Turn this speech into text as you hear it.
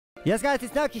Yes guys,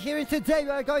 it's Naoki here, and today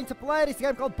we are going to play this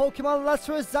game called Pokemon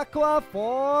Lustrous Aqua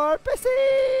for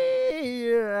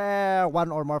PC!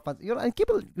 One or more fans. You know, and keep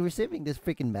receiving this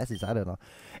freaking message, I don't know.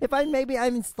 Maybe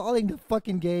I'm installing the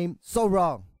fucking game so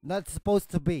wrong. Not supposed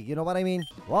to be, you know what I mean?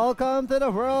 Welcome to the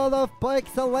world of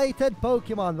pixelated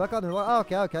Pokemon. Welcome to,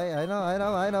 okay, I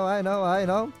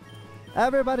know.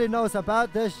 Everybody knows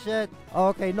about this shit.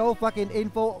 Okay, no fucking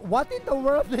info. What in the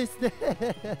world is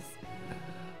this?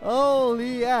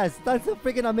 Holy yes, tons of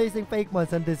freaking amazing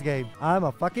Fakemons in this game. I'm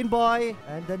a fucking boy,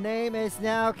 and the name is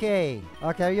Naoki.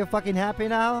 Okay, are you fucking happy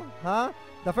now? Huh?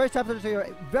 The first chapter to your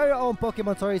very own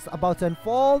Pokemon story is about to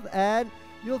unfold, and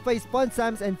you'll face fun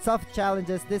times and tough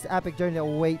challenges. This epic journey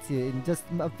awaits you. In just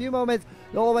a few moments,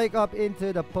 you'll wake up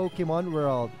into the Pokemon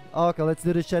world. Okay, let's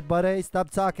do this shit, buddy. Stop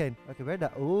talking. Okay, where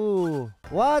the... Ooh.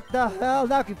 What the hell?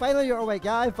 Naoki, finally you're awake.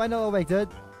 Yeah, I'm finally awake, dude.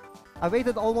 I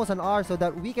waited almost an hour so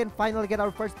that we can finally get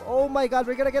our first... Oh my god,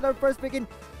 we're gonna get our first freaking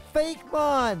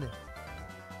Fakemon!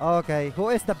 Okay, who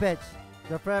is the bitch?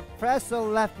 The professor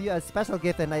left you a special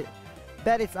gift, and I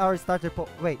bet it's our starter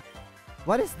Wait,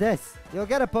 what is this? You'll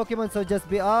get a Pokemon, so just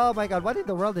be... Oh my god, what in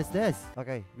the world is this?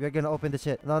 Okay, we're gonna open the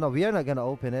shit. No, we are not gonna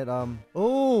open it.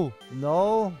 Oh,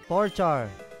 no. Torchar.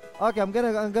 Okay, I'm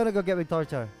gonna go get with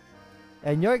Torchar.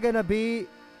 And you're gonna be...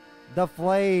 the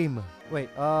Flame. Wait,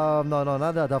 no,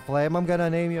 not the Flame. I'm gonna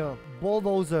name you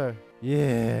Bulldozer.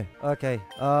 Yeah. Okay.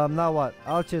 Now what?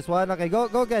 I'll choose one. Okay, go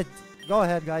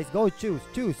ahead, guys. Go choose.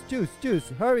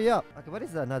 Hurry up. Okay, what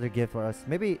is another gift for us?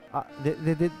 Maybe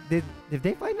did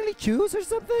they finally choose or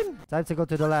something? Time to go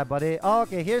to the lab, buddy.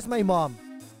 Okay, here's my mom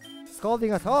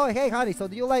scolding us. Oh, hey, honey. So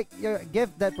do you like your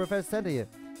gift that Professor sent to you?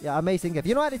 Yeah, amazing gift.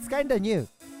 You know what? It's kinda new.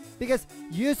 Because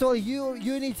usually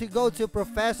you need to go to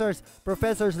professor's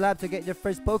lab to get your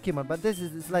first Pokemon, but this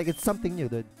is it's something new,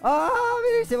 dude.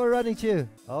 Oh, we're running too.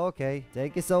 Okay,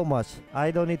 thank you so much. I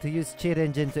don't need to use cheat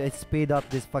engine to speed up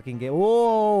this fucking game.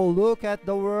 Whoa, look at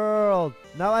the world.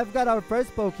 Now I've got our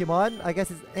first Pokemon. I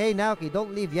guess it's... Hey Naoki,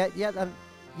 don't leave yet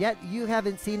you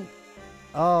haven't seen...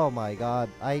 Oh my god,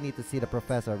 I need to see the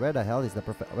professor. Where the hell is the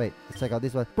professor? Wait, let's check out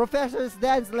this one. Professor's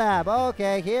dance lab.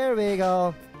 Okay, here we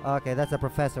go. Okay, that's a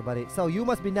professor, buddy. So you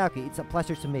must be Naoki. It's a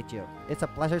pleasure to meet you. It's a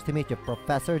pleasure to meet you,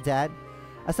 Professor Dan.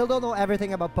 I still don't know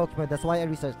everything about Pokemon. That's why I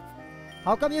researched.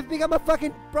 How come you've become a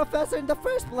fucking professor in the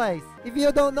first place? If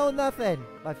you don't know nothing.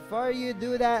 Before you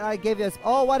do that, I give you a...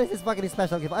 Oh, what is this fucking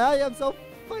special gift? I am so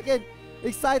fucking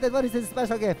excited. What is this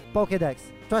special gift? Pokedex.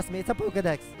 Trust me, it's a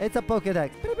Pokedex. It's a Pokedex.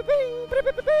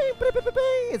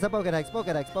 It's a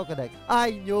Pokedex. I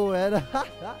knew it.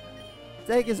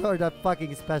 Thank you for that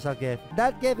fucking special gift.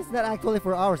 That gift is not actually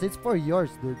for ours. It's for yours,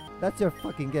 dude. That's your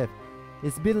fucking gift.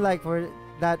 It's been like for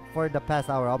the past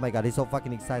hour. Oh my god, he's so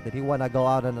fucking excited. He wanna go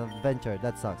out on an adventure.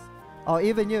 That sucks. Oh,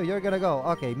 even you're gonna go.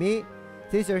 Okay, me?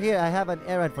 Since you're here, I have an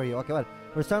errand for you. Okay, well,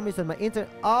 for some reason my internet...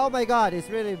 Oh my god, it's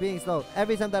really being slow.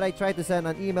 Every time that I try to send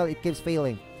an email, it keeps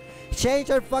failing. Change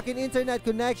your fucking internet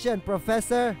connection,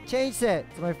 Professor. Change it.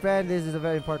 So my friend, this is a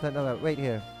very important alert. Wait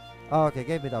here. Okay,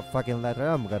 give me the fucking letter.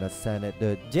 I'm gonna send it,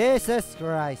 dude. Jesus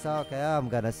Christ. Okay, I'm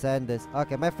gonna send this.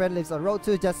 Okay, my friend lives on road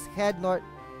 2. Just head north.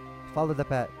 Follow the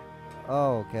path.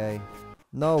 Okay.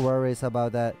 No worries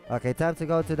about that. Okay, time to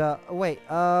go to the... Wait, you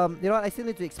know what? I still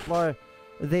need to explore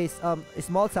this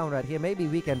small town right here. Maybe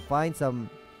we can find some...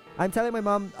 I'm telling my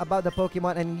mom about the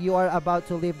Pokemon, and you are about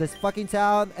to leave this fucking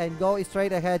town and go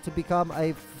straight ahead to become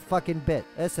a fucking bit,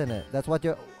 isn't it? That's what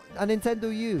you're... A Nintendo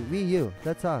Wii U.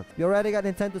 That's all. You already got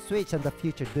Nintendo Switch in the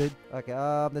future, dude. Okay,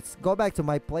 let's go back to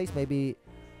my place. Maybe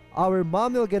our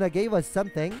mom will gonna give us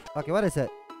something. Okay, what is it?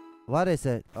 What is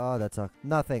it? Oh, that's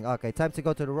nothing. Okay, time to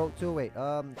go to the road 2. Wait,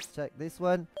 check this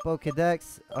one.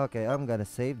 Pokedex. Okay, I'm gonna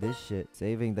save this shit.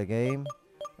 Saving the game.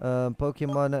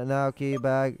 Pokemon Naoki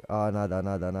bag. Oh,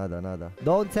 nada.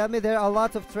 Don't tell me there are a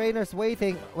lot of trainers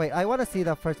waiting. Wait, I wanna see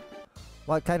the first...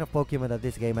 What kind of Pokemon that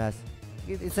this game has.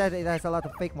 It said it has a lot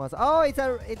of Fakemons. Oh,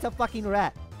 it's a fucking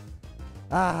rat.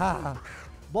 Ah,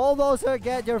 Bulldozer,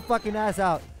 get your fucking ass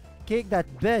out. Kick that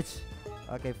bitch.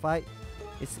 Okay, fight.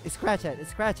 Scratch it.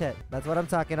 That's what I'm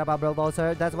talking about,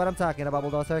 Bulldozer. That's what I'm talking about,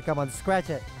 Bulldozer. Come on,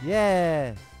 scratch it.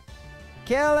 Yeah.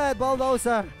 Kill it,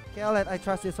 Bulldozer. Kill it. I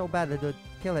trust you so badly, dude.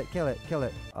 Kill it.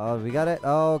 Oh, we got it.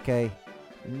 Okay.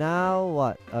 Now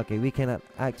what? Okay, we cannot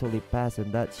actually pass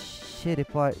on that shitty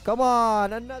part. Come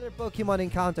on, another Pokemon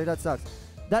encounter. That sucks.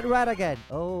 That rat again.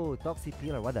 Oh,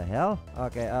 Toxipillar. What the hell?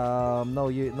 Okay,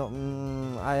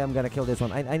 no. I am gonna kill this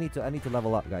one. I need to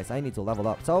level up, guys. I need to level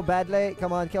up so badly.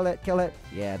 Come on, kill it.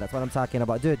 Yeah, that's what I'm talking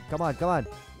about, dude. Come on.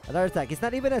 Another attack. He's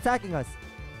not even attacking us.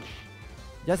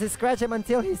 Just scratch him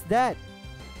until he's dead.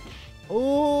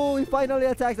 Oh, he finally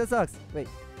attacks. That sucks. Wait,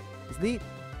 sleep.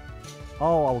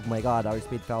 Oh my god, our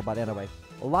speed fell, but anyway.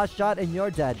 Last shot and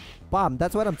you're dead. Bam,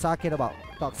 that's what I'm talking about.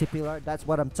 Toxipillar, that's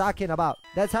what I'm talking about.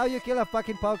 That's how you kill a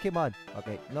fucking Pokemon.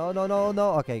 Okay, no.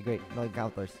 Okay, great. No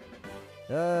encounters.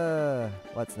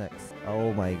 What's next?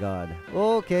 Oh my god.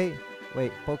 Okay.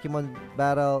 Wait, Pokemon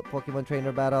battle, Pokemon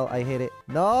trainer battle. I hate it.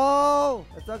 No!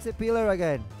 A Toxipillar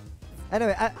again.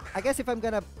 Anyway, I guess if I'm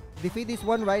gonna defeat this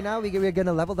one right now, we're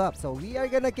gonna level up. So we are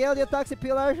gonna kill the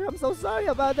Toxipillar. I'm so sorry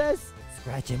about this.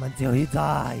 Scratch him until he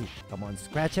die. Come on,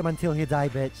 scratch him until he die,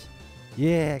 bitch.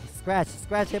 Yeah,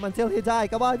 scratch him until he die.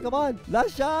 Come on.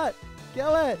 Last shot.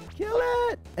 Kill it.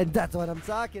 And that's what I'm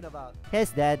talking about.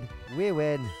 He's dead. We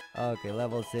win. Okay,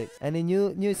 level 6. Any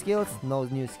new skills? No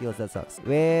new skills. That sucks.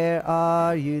 Where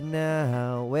are you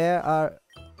now? Where are...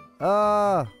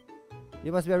 Oh,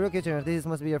 you must be a rookie trainer. This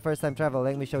must be your first time travel.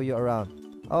 Let me show you around.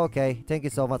 Okay, thank you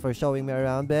so much for showing me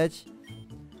around, bitch.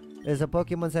 There's a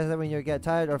Pokemon Center. When you get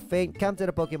tired or faint, come to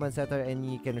the Pokemon Center and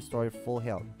you can restore full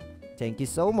health. Thank you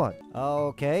so much.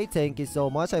 Okay, thank you so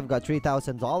much. I've got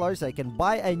 $3,000. I can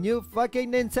buy a new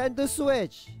fucking Nintendo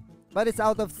Switch. But it's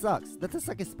out of stock. That's the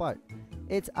suckest part.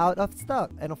 It's out of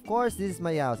stock. And of course, this is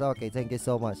my house. Okay, thank you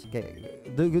so much. Okay,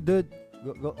 dude.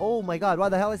 Go. Oh my god, what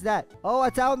the hell is that? Oh,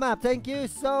 a town map. Thank you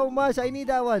so much. I need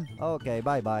that one. Okay,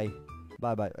 bye.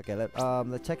 Okay,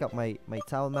 let's check out my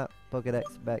town map.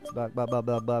 Pokedex, bag,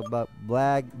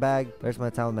 bag. Where's my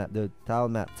town map, dude?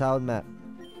 Town map.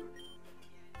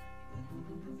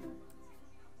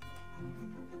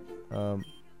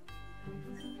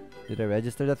 Did I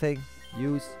register the thing?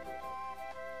 Use.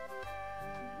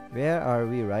 Where are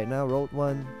we right now? Road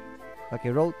 1. Okay,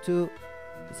 Road 2.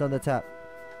 It's on the top.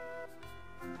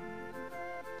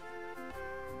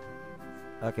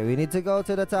 Okay, we need to go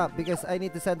to the top because I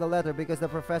need to send a letter because the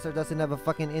professor doesn't have a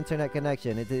fucking internet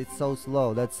connection. It's so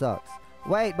slow. That sucks.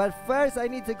 Wait, but first I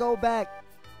need to go back.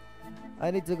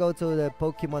 I need to go to the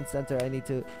Pokemon Center. I need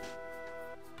to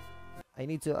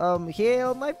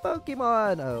heal my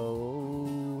Pokemon.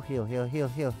 Oh,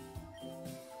 heal.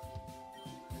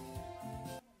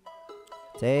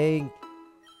 Tank.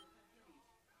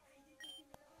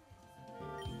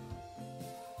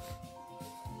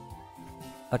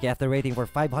 Okay, after waiting for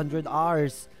 500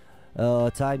 hours,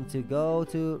 time to go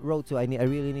to Road 2. I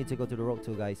really need to go to the Road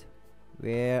 2, guys.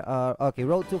 Okay,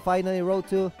 Road 2, finally, Road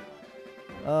 2.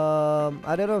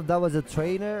 I don't know if that was a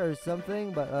trainer or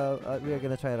something, but we're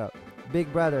gonna try it out.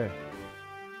 Big brother.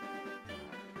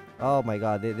 Oh my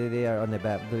god, they are on the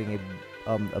map doing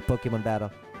a Pokemon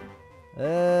battle.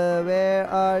 Where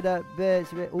are that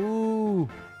bitch? Ooh.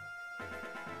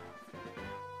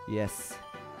 Yes.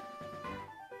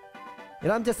 You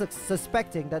know, I'm just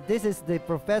suspecting that this is the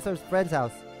professor's friend's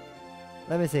house.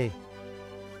 Let me see.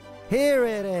 Here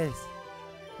it is.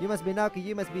 You must be Naoki.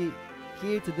 You must be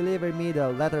here to deliver me the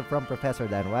letter from Professor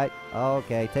then, right?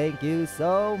 Okay, thank you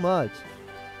so much.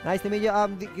 Nice to meet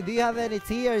you. Do you have any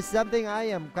tea or something? I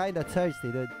am kind of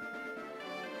thirsty, dude.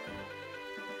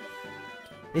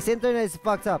 His internet is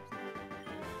fucked up.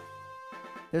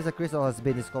 There's a crystal has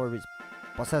been discovered which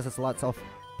possesses lots of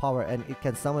power and it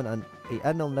can summon an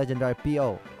unknown legendary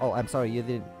PO. Oh, I'm sorry, you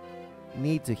didn't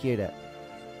need to hear that.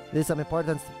 This is some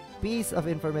important piece of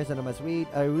information I must read.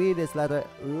 I read this letter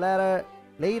later,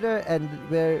 and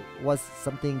where was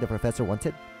something the professor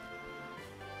wanted?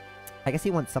 I guess he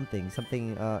wants something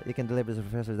you can deliver to the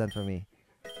professor then for me.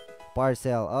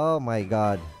 Parcel. Oh my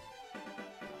god.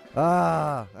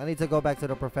 I need to go back to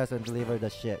the professor and deliver the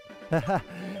shit.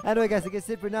 Anyway guys, that's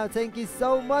it for now. Thank you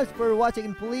so much for watching,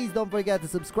 and please don't forget to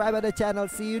subscribe to the channel.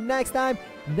 See you next time.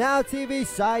 Now TV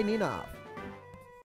signing off.